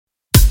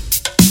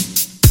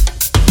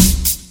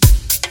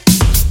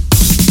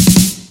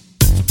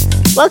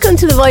Welcome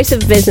to the Voice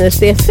of Business,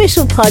 the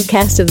official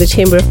podcast of the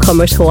Chamber of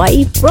Commerce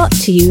Hawaii, brought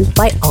to you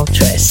by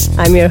Altruis.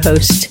 I'm your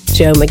host,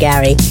 Jo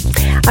McGarry.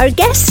 Our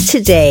guest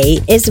today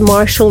is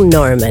Marshall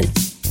Norman.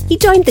 He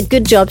joined the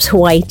Good Jobs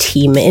Hawaii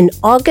team in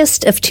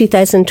August of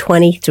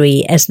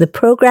 2023 as the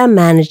program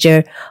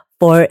manager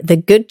for the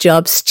Good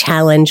Jobs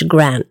Challenge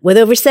grant. With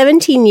over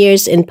 17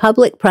 years in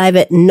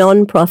public-private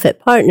non-profit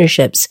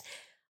partnerships,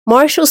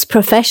 Marshall's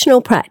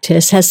professional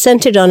practice has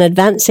centered on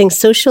advancing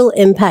social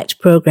impact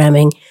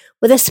programming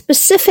with a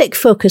specific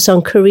focus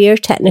on career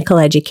technical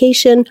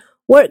education,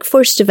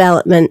 workforce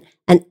development,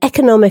 and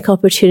economic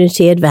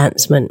opportunity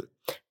advancement.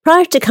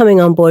 Prior to coming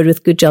on board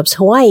with Good Jobs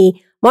Hawaii,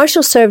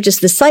 Marshall served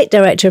as the site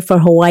director for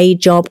Hawaii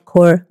Job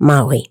Corps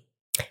Maui.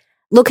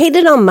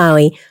 Located on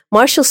Maui,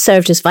 Marshall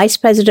served as vice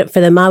president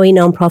for the Maui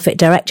Nonprofit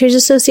Directors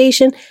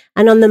Association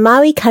and on the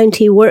Maui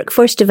County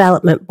Workforce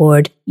Development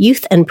Board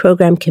Youth and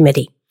Program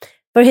Committee.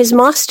 For his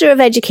Master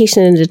of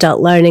Education in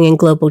Adult Learning and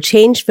Global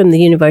Change from the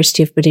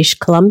University of British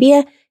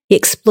Columbia, he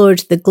explored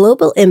the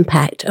global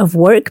impact of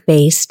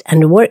work-based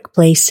and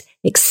workplace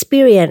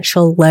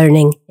experiential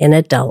learning in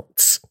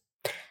adults.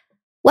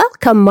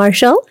 Welcome,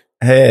 Marshall.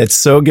 Hey, it's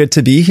so good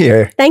to be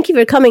here. Thank you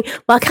for coming.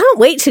 Well, I can't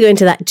wait to go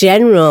into that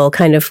general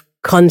kind of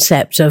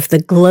concept of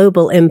the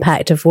global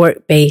impact of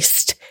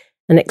work-based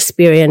and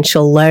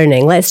experiential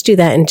learning. Let's do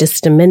that in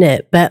just a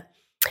minute. But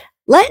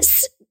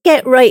let's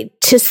get right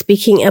to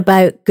speaking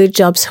about Good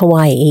Jobs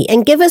Hawaii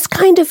and give us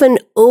kind of an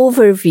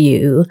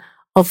overview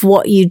of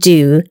what you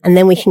do, and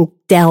then we can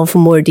delve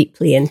more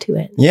deeply into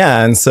it.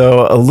 Yeah, and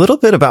so a little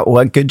bit about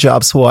what Good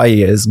Jobs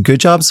Hawaii is. Good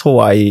Jobs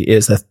Hawaii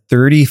is a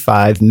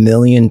 $35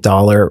 million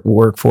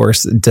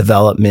workforce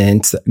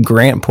development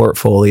grant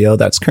portfolio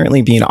that's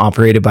currently being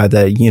operated by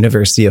the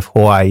University of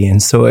Hawaii.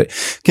 And so it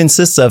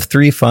consists of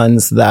three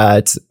funds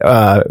that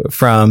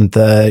from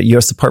the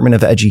U.S. Department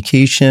of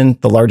Education.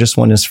 The largest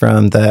one is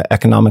from the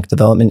Economic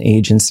Development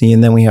Agency.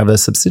 And then we have a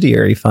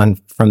subsidiary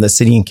fund from the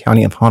City and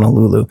County of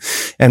Honolulu.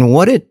 And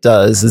what it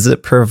does is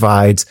it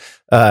provides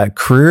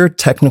career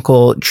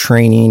technical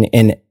training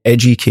and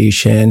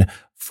education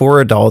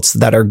for adults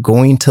that are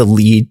going to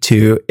lead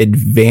to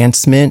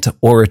advancement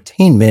or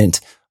attainment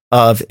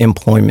of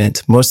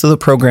employment. Most of the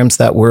programs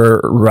that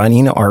we're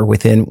running are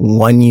within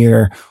 1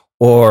 year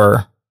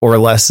or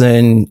less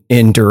in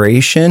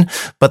duration,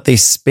 but they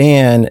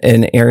span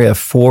an area of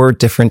 4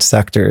 different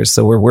sectors.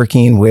 So we're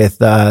working with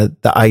the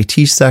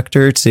IT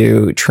sector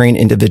to train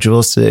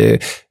individuals to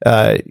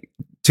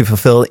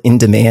fulfill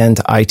in-demand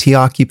IT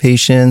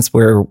occupations.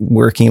 We're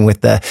working with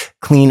the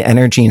clean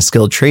energy and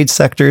skilled trade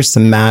sectors to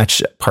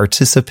match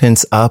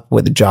participants up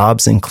with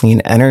jobs in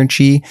clean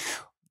energy.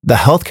 The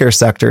healthcare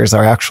sector is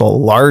our actual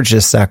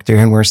largest sector,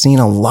 and we're seeing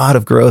a lot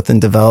of growth and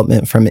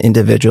development from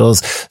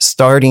individuals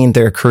starting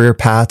their career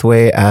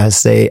pathway as,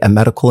 say, a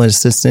medical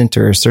assistant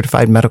or a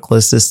certified medical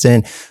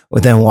assistant,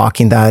 then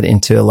walking that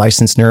into a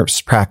licensed nurse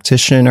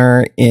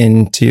practitioner,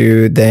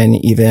 into then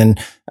even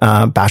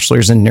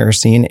bachelor's in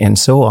nursing and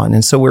so on.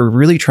 And so we're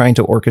really trying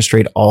to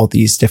orchestrate all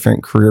these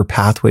different career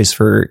pathways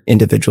for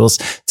individuals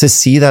to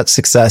see that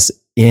success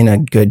in a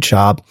good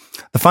job.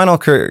 The final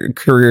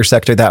career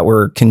sector that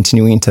we're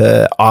continuing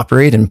to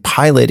operate and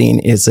piloting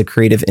is the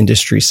creative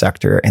industry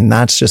sector. And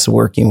that's just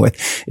working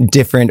with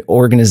different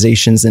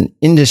organizations and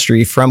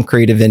industry from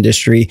creative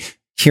industry,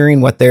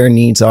 hearing what their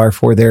needs are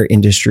for their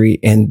industry,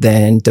 and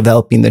then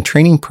developing the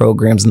training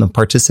programs and the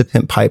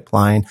participant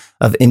pipeline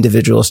of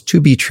individuals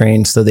to be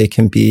trained so they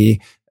can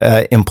be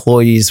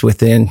employees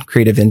within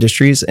creative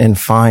industries and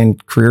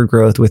find career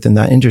growth within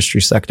that industry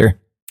sector.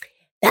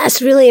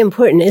 That's really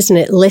important, isn't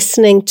it?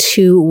 Listening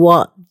to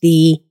what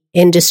the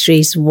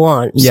industries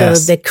want.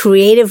 Yes. So the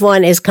creative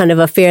one is kind of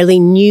a fairly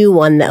new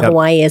one that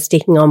Hawaii is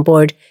taking on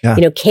board. Yeah.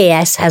 You know,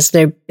 KS has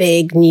their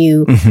big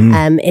new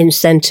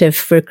incentive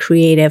for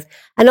creative.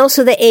 And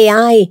also the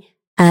AI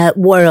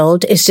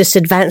world is just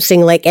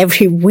advancing like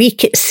every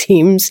week, it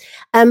seems.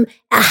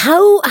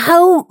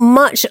 How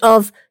much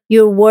of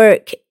your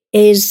work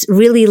is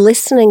really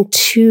listening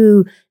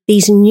to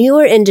these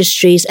newer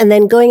industries and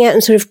then going out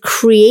and sort of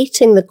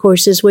creating the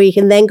courses where you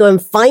can then go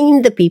and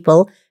find the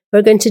people who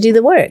are going to do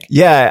the work?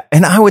 Yeah.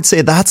 And I would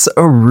say that's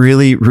a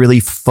really, really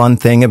fun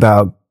thing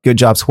about Good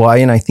Jobs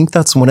Hawaii. And I think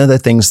that's one of the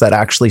things that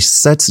actually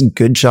sets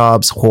Good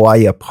Jobs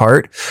Hawaii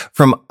apart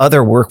from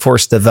other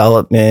workforce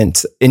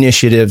development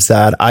initiatives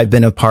that I've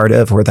been a part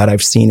of or that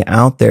I've seen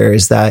out there,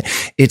 is that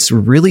it's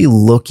really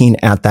looking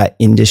at that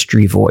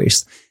industry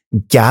voice,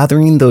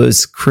 gathering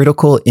those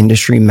critical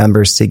industry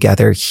members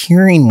together,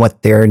 hearing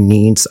what their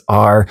needs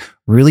are,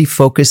 really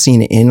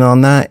focusing in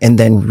on that, and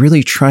then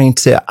really trying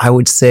to, I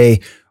would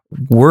say,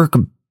 work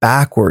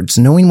backwards,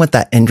 knowing what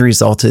that end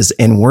result is,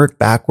 and work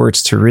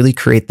backwards to really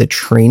create the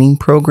training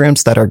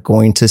programs that are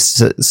going to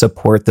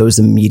support those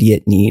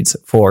immediate needs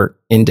for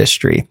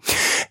industry.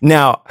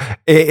 Now,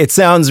 it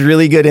sounds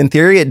really good in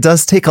theory. It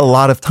does take a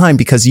lot of time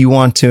because you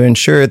want to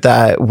ensure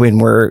that when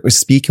we're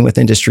speaking with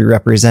industry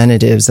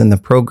representatives and the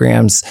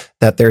programs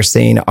that they're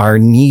saying are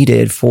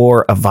needed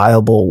for a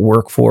viable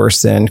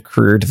workforce and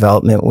career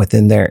development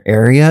within their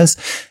areas,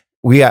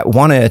 we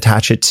want to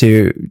attach it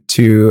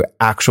to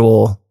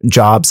actual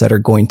jobs that are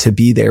going to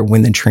be there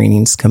when the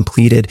training's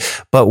completed.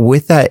 But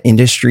with that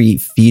industry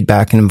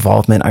feedback and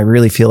involvement, I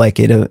really feel like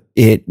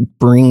it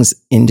brings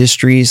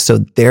industries. So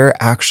they're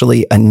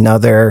actually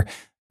another,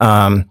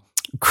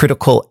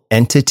 critical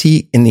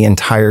entity in the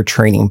entire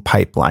training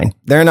pipeline.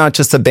 They're not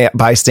just a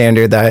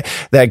bystander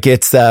that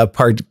gets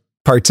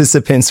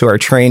participants who are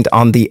trained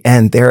on the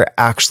end. They're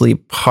actually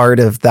part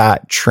of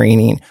that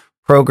training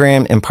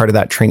program and part of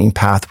that training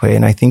pathway.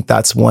 And I think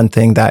that's one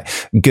thing that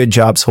Good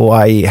Jobs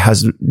Hawaii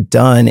has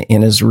done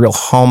and is a real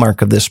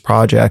hallmark of this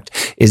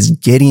project, is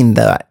getting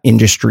the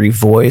industry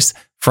voice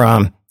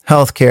from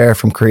healthcare,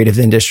 from creative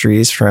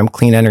industries, from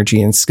clean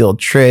energy and skilled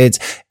trades,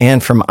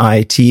 and from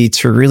IT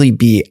to really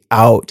be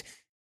out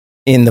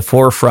in the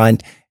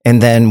forefront.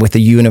 And then with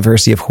the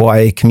University of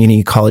Hawaii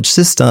Community College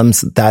Systems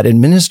that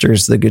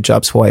administers the Good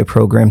Jobs Hawaii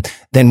program,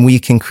 then we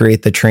can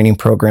create the training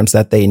programs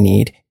that they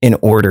need in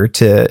order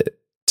to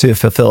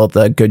fulfill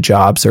the good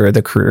jobs or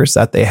the careers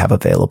that they have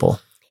available.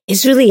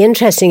 It's really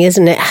interesting,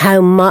 isn't it?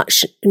 How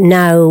much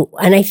now,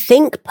 and I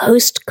think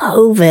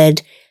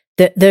post-COVID,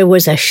 that there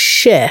was a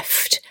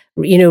shift,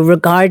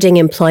 regarding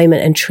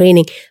employment and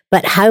training,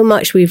 but how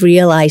much we've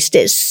realized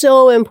it's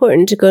so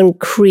important to go and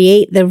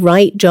create the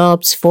right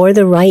jobs for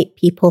the right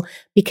people.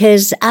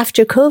 Because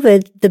after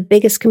COVID, the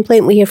biggest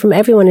complaint we hear from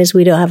everyone is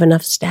we don't have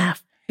enough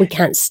staff. We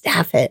can't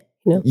staff it.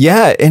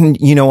 Yeah. And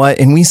you know what?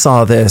 And we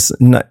saw this.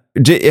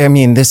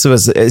 This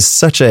was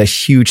such a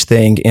huge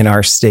thing in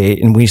our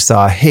state. And we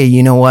saw, hey,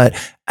 you know what?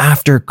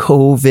 After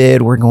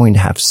COVID, we're going to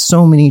have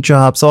so many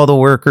jobs. All the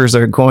workers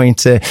are going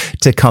to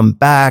come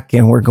back,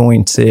 and we're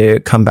going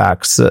to come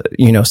back, so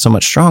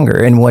much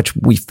stronger. And what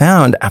we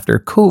found after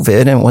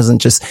COVID, and it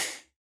wasn't just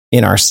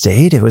in our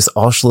state, it was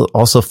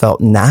also felt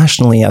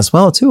nationally as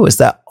well, too, is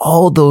that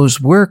all those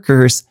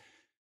workers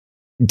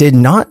did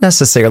not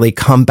necessarily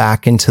come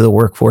back into the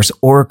workforce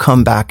or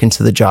come back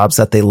into the jobs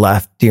that they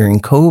left during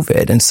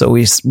COVID. And so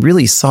we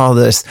really saw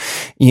this,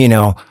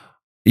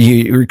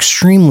 you're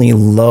extremely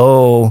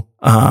low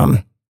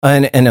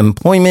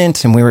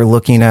unemployment. And we were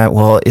looking at,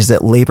 well, is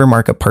it labor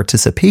market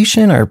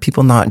participation? Or are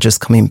people not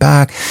just coming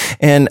back?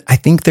 And I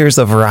think there's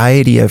a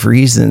variety of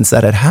reasons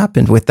that had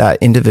happened with that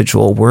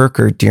individual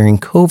worker during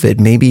COVID.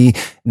 Maybe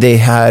they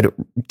had,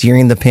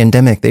 during the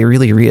pandemic, they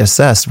really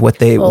reassessed what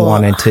they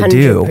wanted to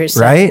do,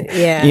 right?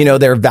 Yeah.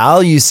 Their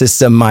value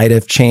system might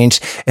have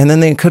changed. And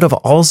then they could have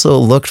also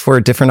looked for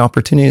different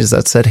opportunities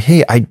that said,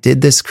 hey, I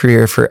did this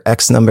career for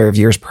X number of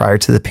years prior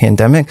to the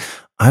pandemic.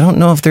 I don't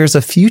know if there's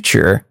a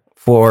future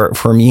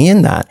for me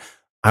in that.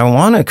 I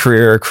want a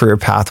career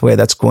pathway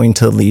that's going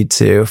to lead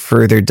to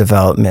further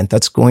development,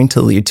 that's going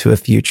to lead to a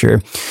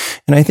future.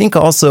 And I think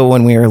also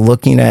when we are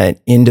looking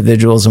at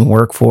individuals and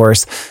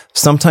workforce,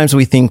 sometimes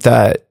we think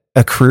that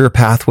a career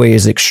pathway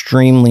is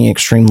extremely,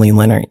 extremely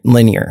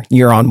linear.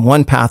 You're on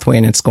one pathway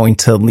and it's going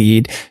to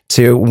lead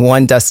to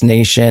one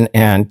destination,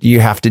 and you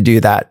have to do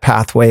that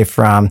pathway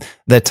from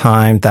the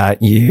time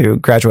that you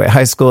graduate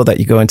high school, that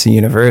you go into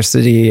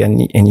university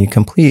and you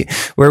complete.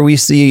 Where we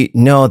see,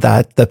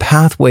 that the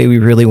pathway we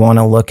really want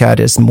to look at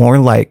is more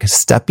like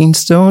stepping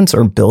stones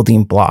or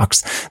building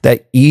blocks,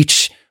 that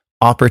each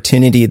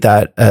opportunity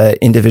that an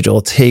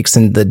individual takes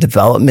in the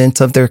development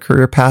of their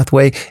career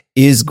pathway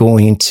is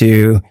going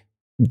to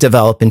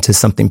develop into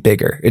something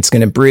bigger. It's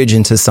going to bridge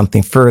into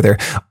something further,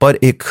 but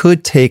it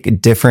could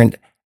take different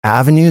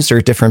avenues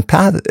or different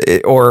paths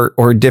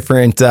or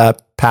different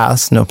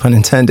paths, no pun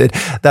intended,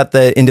 that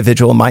the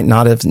individual might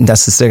not have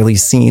necessarily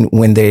seen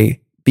when they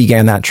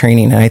began that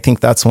training. And I think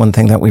that's one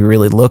thing that we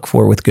really look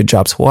for with Good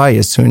Jobs Hawaii,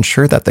 is to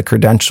ensure that the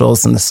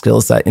credentials and the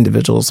skills that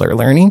individuals are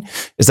learning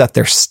is that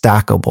they're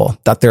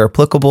stackable, that they're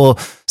applicable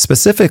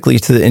specifically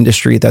to the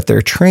industry that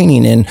they're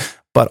training in,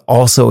 but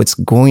also it's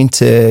going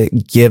to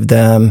give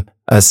them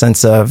a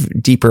sense of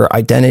deeper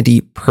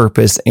identity,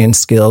 purpose, and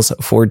skills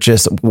for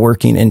just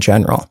working in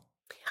general.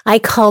 I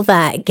call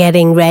that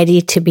getting ready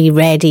to be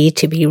ready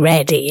to be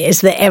ready.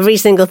 Is that every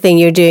single thing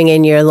you're doing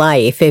in your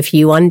life, if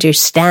you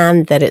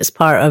understand that it's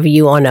part of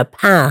you on a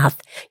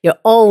path, you're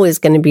always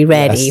going to be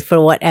ready for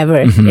whatever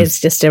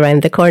is just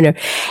around the corner.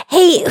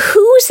 Hey,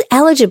 who's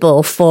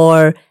eligible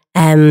for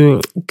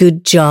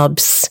Good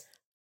Jobs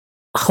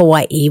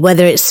Hawaii,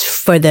 whether it's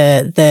for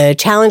the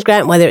challenge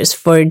grant, whether it's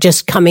for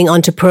just coming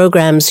onto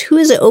programs? Who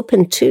is it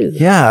open to?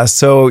 Yeah.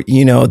 So,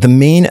 the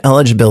main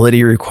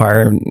eligibility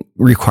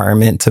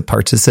requirement to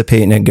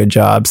participate in a Good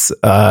Jobs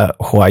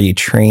Hawaii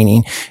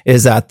training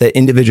is that the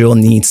individual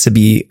needs to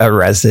be a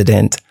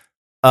resident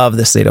of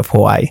the state of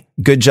Hawaii.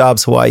 Good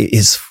Jobs Hawaii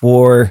is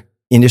for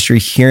industry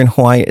here in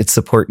Hawaii. It's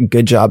support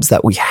good jobs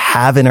that we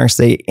have in our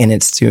state, and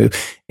it's to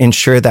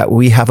ensure that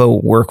we have a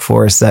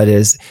workforce that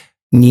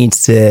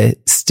needs to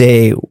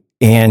stay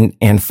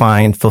and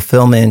find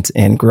fulfillment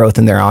and growth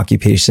in their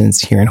occupations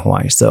here in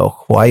Hawaii. So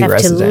Hawaii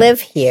resident. To live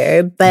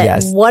here,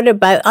 but what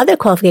about other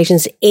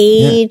qualifications?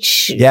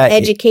 Age,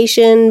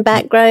 education,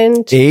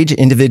 background? Age,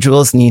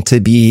 individuals need to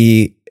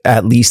be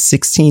at least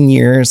 16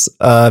 years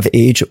of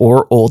age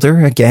or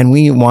older. Again,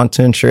 we want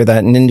to ensure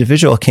that an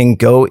individual can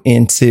go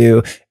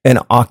into an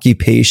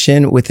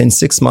occupation within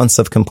 6 months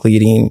of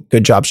completing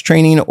Good Jobs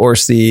training or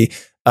see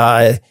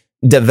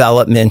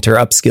development or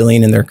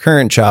upskilling in their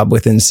current job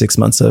within 6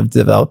 months of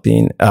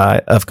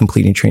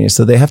completing training.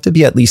 So they have to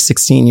be at least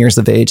 16 years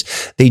of age.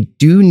 They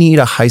do need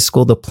a high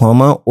school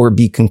diploma or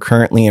be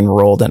concurrently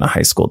enrolled in a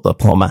high school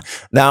diploma.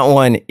 That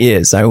one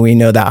is, we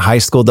know that high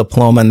school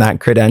diploma and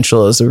that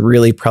credential is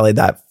really probably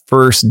that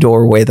first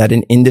doorway that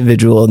an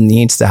individual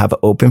needs to have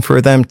open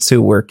for them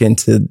to work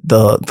into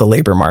the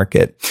labor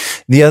market.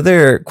 The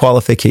other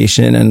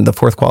qualification and the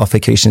fourth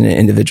qualification an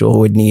individual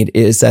would need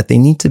is that they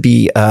need to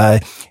be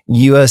a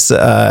U.S.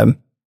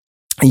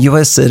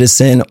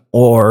 citizen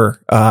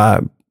or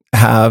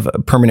have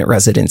permanent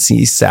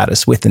residency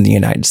status within the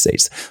United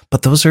States.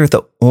 But those are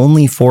the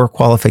only four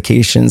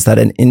qualifications that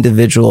an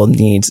individual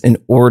needs in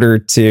order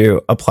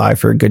to apply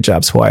for a Good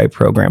Jobs Hawaii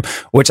program,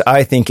 which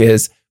I think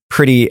is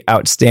pretty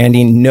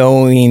outstanding,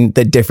 knowing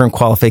the different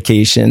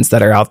qualifications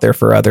that are out there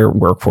for other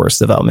workforce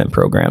development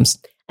programs.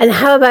 And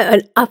how about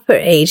an upper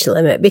age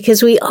limit?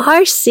 Because we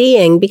are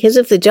seeing, because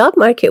of the job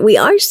market, we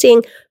are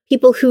seeing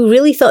people who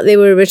really thought they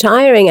were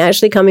retiring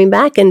actually coming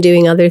back and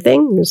doing other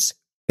things.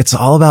 It's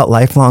all about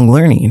lifelong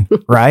learning,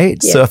 right?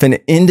 Yeah. So if an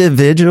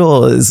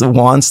individual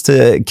wants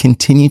to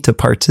continue to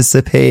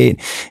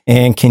participate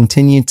and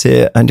continue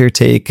to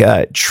undertake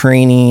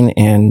training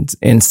and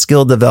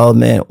skill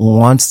development,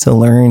 wants to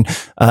learn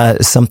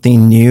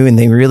something new, and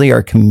they really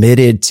are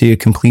committed to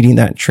completing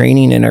that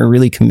training and are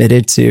really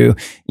committed to,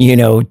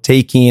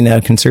 taking a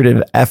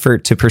concerted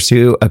effort to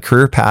pursue a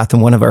career path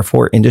in one of our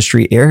four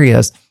industry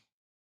areas,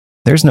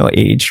 there's no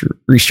age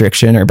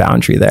restriction or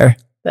boundary there.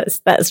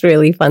 That's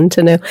really fun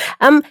to know.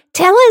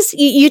 Tell us,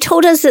 you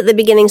told us at the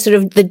beginning sort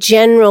of the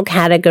general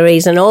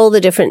categories and all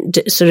the different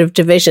sort of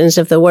divisions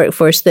of the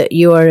workforce that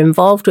you are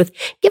involved with.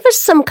 Give us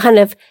some kind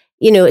of,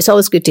 it's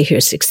always good to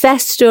hear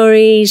success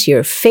stories,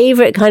 your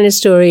favorite kind of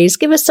stories.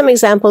 Give us some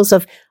examples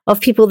of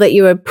people that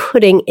you are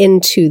putting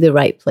into the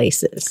right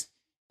places.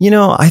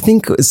 I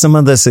think some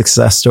of the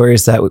success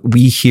stories that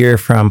we hear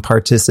from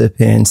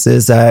participants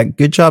is that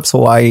Good Jobs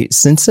Hawaii,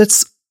 since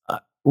it's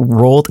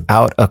rolled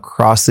out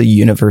across the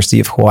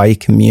University of Hawaii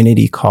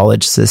community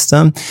college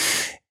system,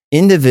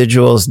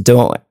 individuals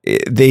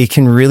they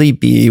can really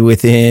be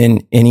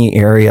within any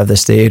area of the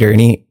state or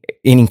any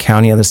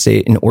county of the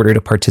state in order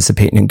to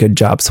participate in Good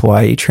Jobs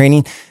Hawaii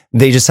training.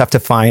 They just have to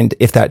find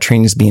if that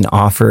training is being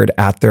offered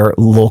at their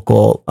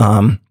local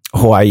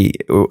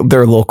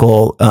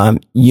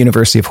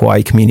University of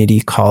Hawaii Community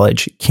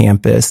College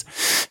campus.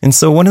 And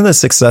so one of the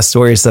success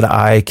stories that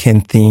I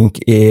can think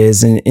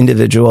is an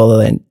individual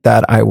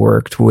that I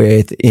worked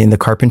with in the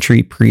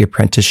carpentry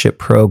pre-apprenticeship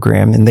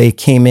program. And they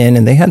came in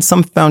and they had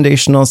some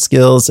foundational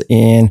skills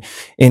in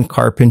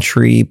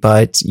carpentry,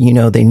 but,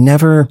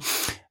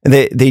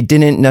 they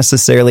didn't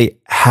necessarily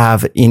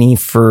have any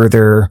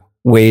further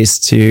ways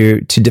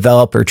to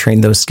develop or train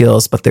those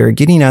skills, but they were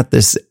getting at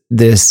this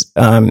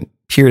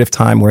period of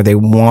time where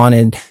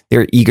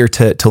they're eager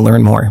to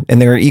learn more, and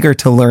they're eager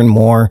to learn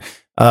more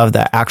of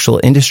the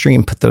actual industry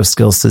and put those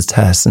skills to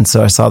test. And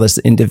so I saw this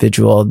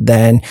individual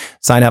then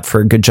sign up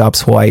for Good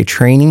Jobs Hawaii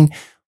training,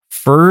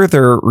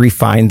 further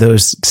refine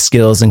those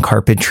skills in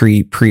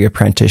carpentry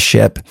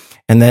pre-apprenticeship.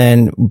 And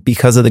then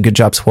because of the Good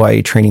Jobs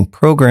Hawaii training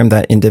program,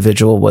 that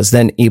individual was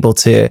then able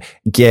to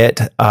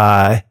get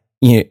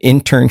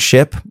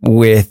internship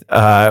with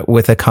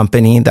a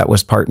company that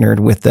was partnered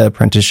with the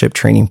apprenticeship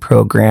training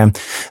program.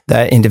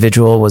 That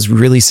individual was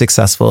really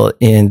successful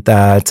in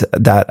that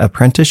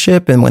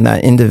apprenticeship. And when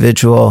that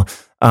individual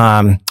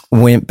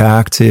went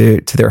back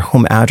to their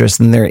home address,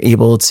 then they're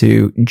able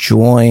to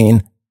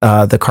join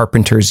the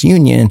Carpenters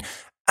Union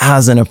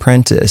as an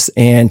apprentice.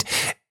 And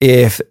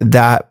if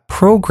that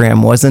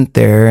program wasn't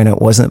there and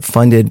it wasn't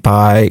funded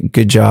by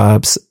Good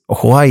Jobs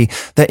Hawaii,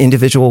 that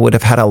individual would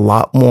have had a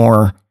lot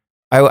more,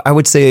 I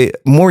would say,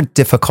 more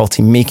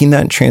difficulty making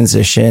that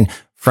transition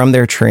from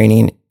their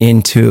training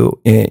into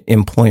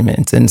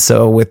employment. And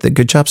so with the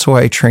Good Jobs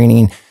Hawaii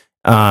training,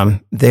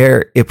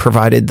 it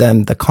provided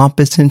them the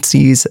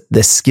competencies,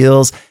 the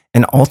skills,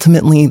 and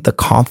ultimately the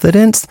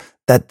confidence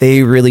that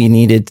they really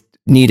needed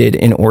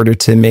in order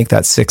to make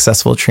that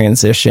successful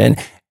transition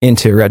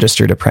into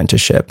registered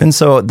apprenticeship. And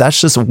so that's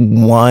just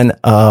one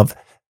of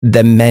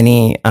the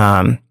many,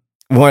 I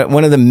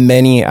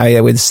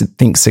would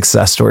think,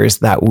 success stories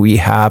that we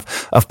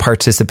have of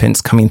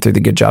participants coming through the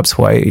Good Jobs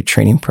Hawaii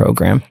training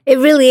program. It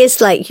really is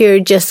like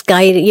you're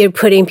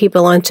putting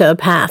people onto a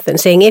path and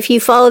saying, if you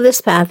follow this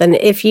path and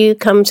if you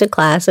come to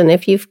class and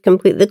if you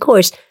complete the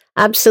course,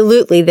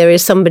 absolutely there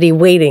is somebody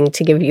waiting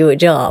to give you a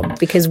job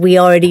because we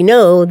already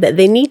know that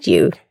they need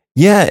you.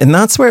 Yeah. And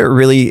that's where it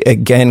really,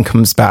 again,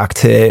 comes back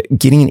to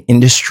getting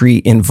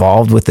industry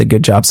involved with the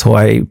Good Jobs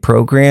Hawaii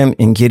program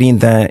and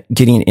getting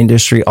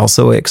industry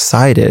also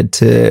excited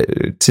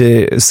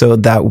so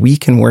that we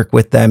can work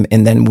with them,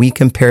 and then we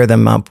can pair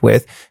them up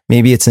with,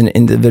 maybe it's an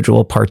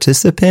individual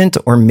participant,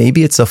 or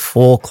maybe it's a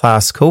full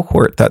class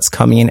cohort that's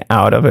coming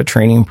out of a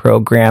training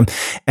program,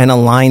 and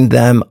align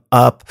them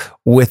up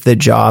with the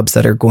jobs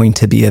that are going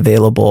to be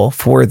available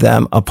for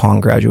them upon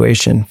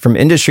graduation. From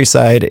industry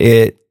side,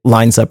 it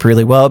lines up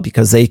really well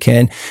because they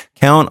can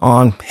count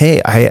on,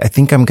 hey, I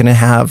think I'm going to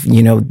have,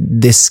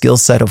 this skill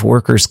set of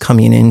workers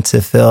coming in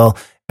to fill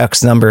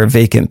X number of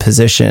vacant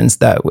positions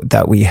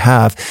that we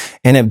have.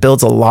 And it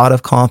builds a lot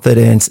of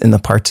confidence in the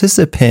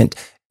participant,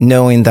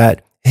 knowing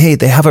that, hey,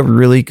 they have a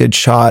really good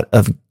shot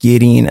of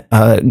getting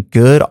a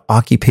good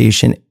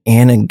occupation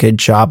and a good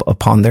job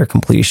upon their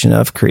completion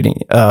of a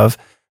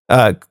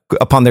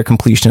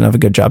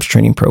Good Jobs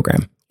training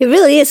program. It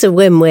really is a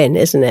win-win,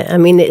 isn't it? I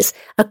mean, it's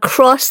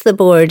across the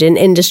board in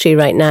industry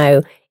right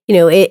now.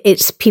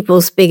 It's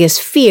people's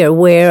biggest fear.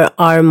 Where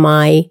are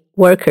my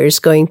workers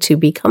going to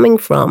be coming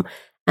from?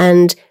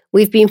 And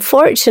we've been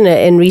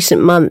fortunate in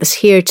recent months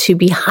here to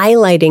be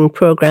highlighting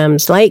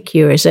programs like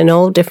yours in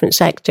all different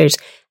sectors.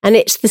 And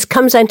this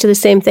comes down to the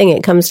same thing.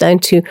 It comes down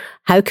to,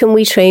 how can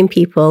we train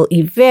people,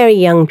 very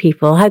young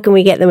people? How can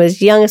we get them as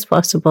young as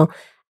possible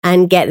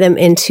and get them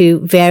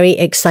into very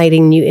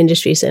exciting new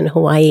industries in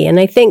Hawaii? And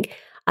I think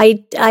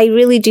I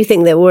really do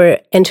think that we're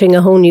entering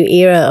a whole new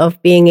era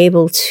of being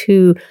able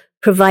to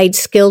provide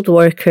skilled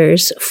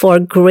workers for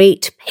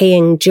great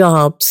paying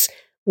jobs,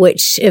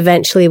 which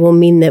eventually will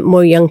mean that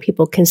more young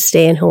people can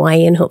stay in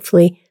Hawaii and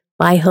hopefully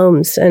buy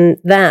homes. And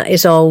that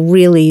is all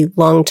really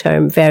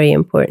long-term, very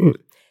important.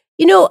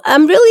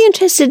 I'm really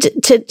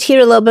interested to hear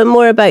a little bit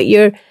more about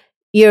your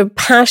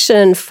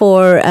passion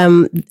for,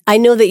 I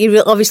know that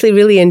you obviously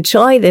really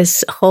enjoy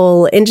this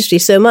whole industry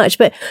so much,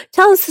 but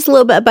tell us a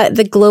little bit about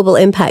the global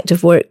impact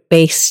of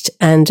work-based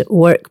and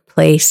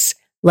workplace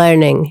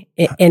learning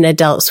in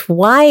adults.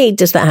 Why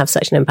does that have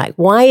such an impact?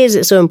 Why is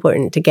it so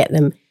important to get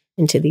them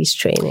into these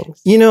trainings?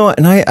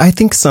 And I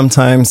think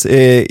sometimes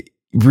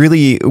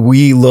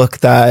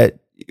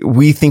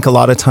we think a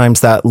lot of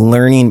times that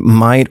learning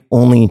might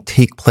only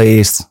take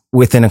place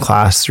within a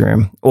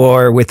classroom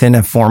or within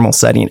a formal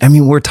setting. I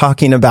mean, we're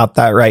talking about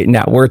that right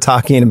now. We're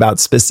talking about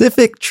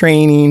specific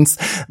trainings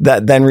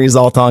that then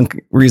result in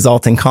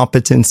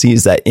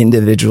competencies that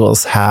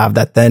individuals have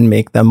that then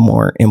make them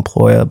more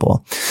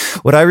employable.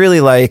 What I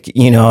really like,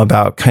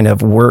 about kind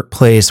of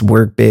workplace,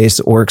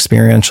 work-based, or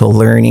experiential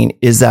learning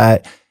is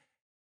that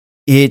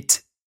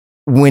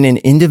when an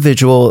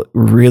individual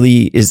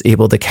really is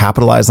able to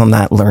capitalize on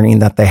that learning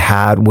that they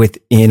had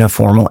within a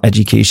formal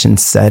education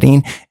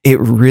setting, it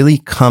really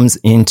comes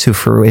into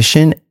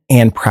fruition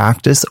and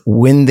practice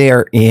when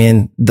they're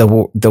in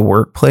the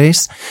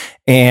workplace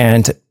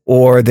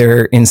or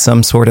they're in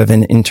some sort of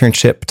an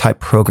internship type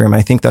program.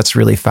 I think that's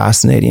really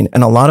fascinating.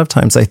 And a lot of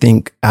times I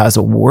think as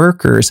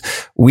workers,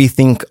 we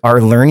think our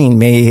learning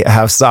may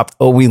have stopped.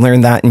 Oh, we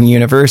learned that in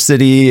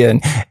university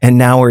and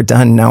now we're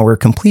done. Now we're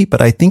complete.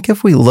 But I think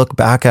if we look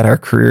back at our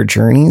career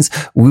journeys,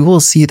 we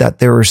will see that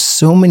there were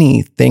so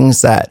many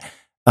things that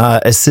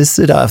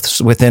assisted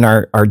us within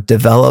our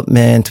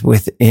development,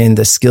 within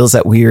the skills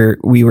that we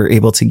were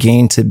able to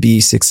gain to be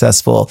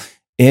successful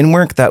in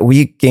work that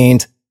we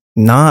gained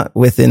not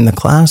within the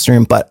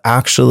classroom, but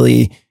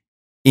actually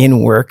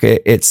in work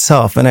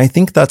itself. And I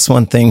think that's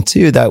one thing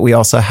too, that we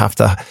also have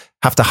to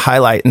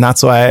highlight. And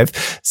that's why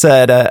I've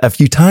said a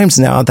few times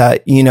now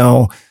that,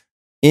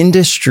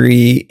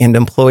 industry and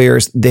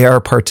employers, they are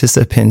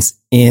participants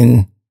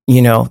in,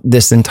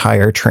 this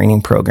entire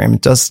training program.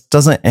 It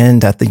doesn't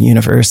end at the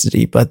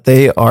university, but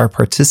they are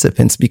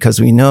participants because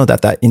we know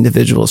that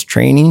individual's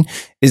training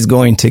is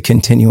going to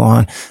continue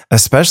on,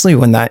 especially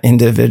when that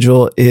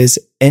individual is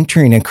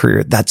entering a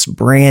career that's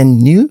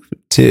brand new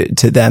to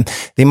them.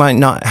 They might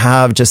not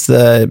have just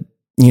the,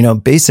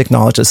 basic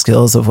knowledge of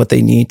skills of what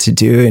they need to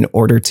do in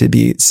order to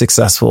be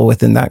successful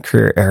within that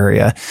career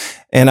area.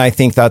 And I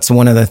think that's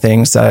one of the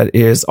things that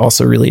is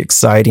also really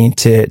exciting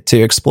to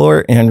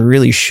explore and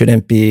really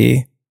shouldn't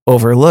be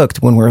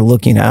overlooked when we're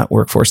looking at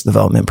workforce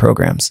development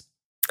programs.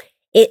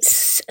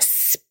 It's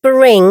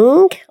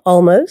spring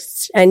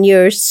almost, and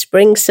your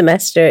spring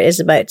semester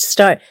is about to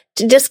start.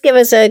 To just give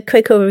us a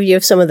quick overview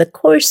of some of the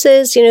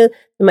courses, there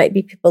might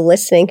be people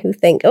listening who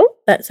think, oh,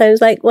 that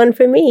sounds like one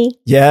for me.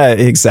 Yeah,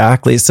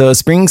 exactly. So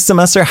spring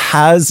semester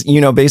has,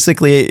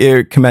 basically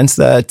it commenced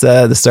at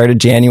the start of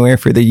January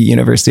for the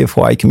University of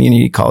Hawaii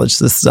Community College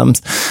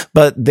Systems,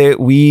 but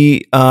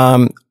we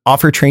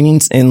offer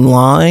trainings in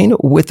line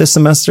with the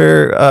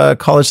semester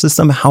college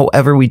system.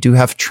 However, we do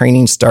have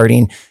training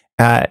starting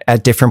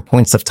at different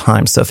points of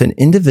time. So if an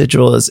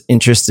individual is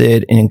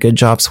interested in Good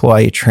Jobs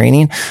Hawaii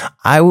training,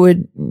 I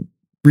would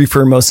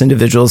refer most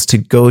individuals to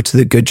go to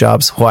the Good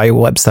Jobs Hawaii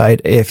website.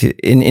 If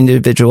an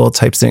individual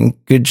types in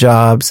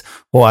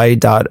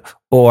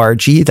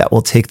goodjobshawaii.org, that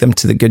will take them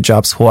to the Good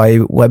Jobs Hawaii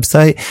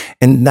website.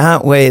 And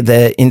that way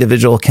the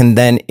individual can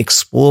then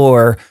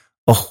explore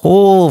a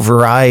whole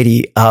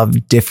variety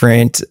of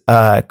different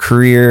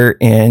career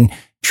and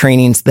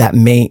trainings that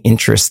may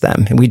interest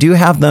them. And we do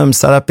have them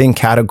set up in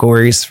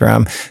categories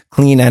from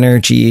clean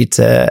energy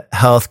to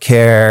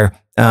healthcare,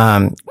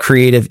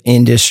 creative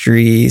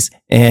industries,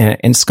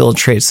 and skilled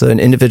trades. So an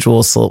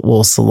individual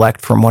will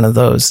select from one of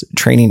those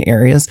training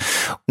areas.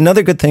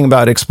 Another good thing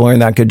about exploring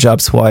that Good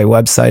Jobs Hawaii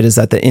website is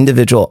that the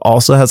individual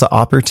also has an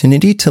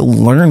opportunity to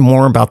learn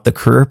more about the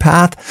career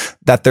path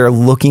that they're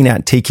looking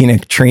at taking a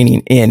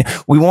training in.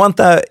 We want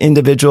that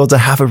individual to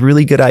have a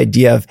really good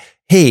idea of,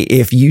 hey,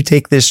 if you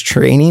take this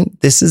training,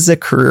 this is a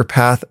career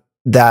path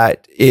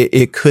that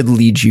it could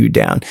lead you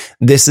down.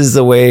 This is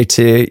the way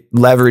to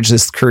leverage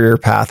this career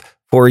path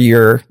for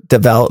your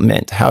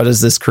development. How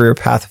does this career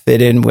path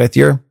fit in with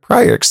your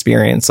prior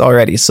experience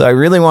already? So I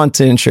really want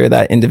to ensure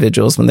that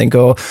individuals, when they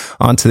go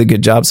onto the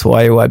Good Jobs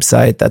Hawaii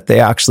website, that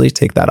they actually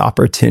take that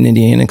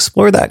opportunity and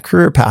explore that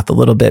career path a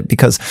little bit,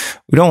 because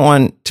we don't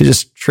want to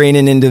just train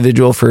an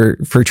individual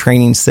for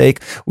training's sake.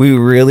 We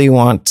really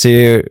want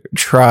to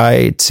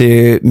try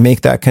to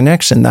make that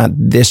connection that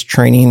this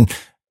training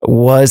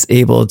was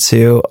able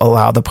to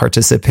allow the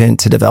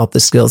participant to develop the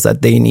skills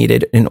that they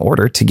needed in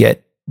order to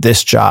get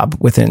this job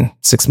within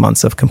 6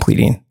 months of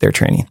completing their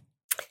training.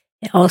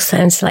 It all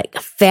sounds like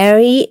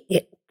very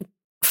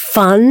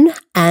fun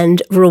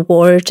and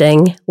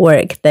rewarding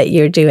work that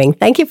you're doing.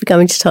 Thank you for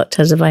coming to talk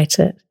to us about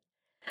it.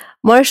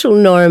 Marshall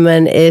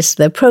Norman is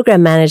the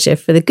program manager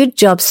for the Good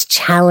Jobs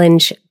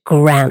Challenge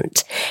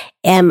Grant.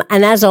 And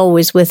as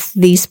always with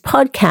these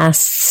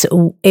podcasts,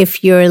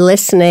 if you're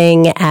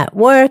listening at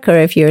work or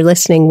if you're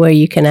listening where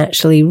you can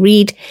actually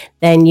read,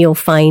 then you'll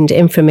find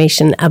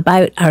information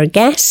about our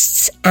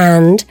guests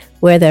and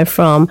where they're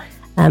from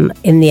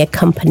in the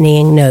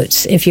accompanying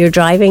notes. If you're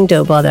driving,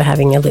 don't bother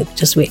having a look.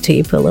 Just wait till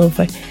you pull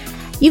over.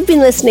 You've been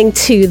listening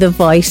to The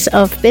Voice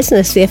of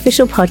Business, the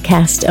official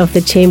podcast of the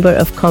Chamber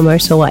of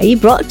Commerce Hawaii,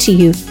 brought to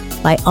you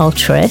by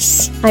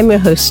Altruis. I'm your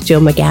host, Jo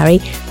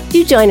McGarry.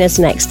 Do join us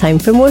next time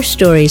for more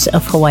stories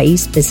of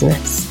Hawaii's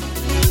business.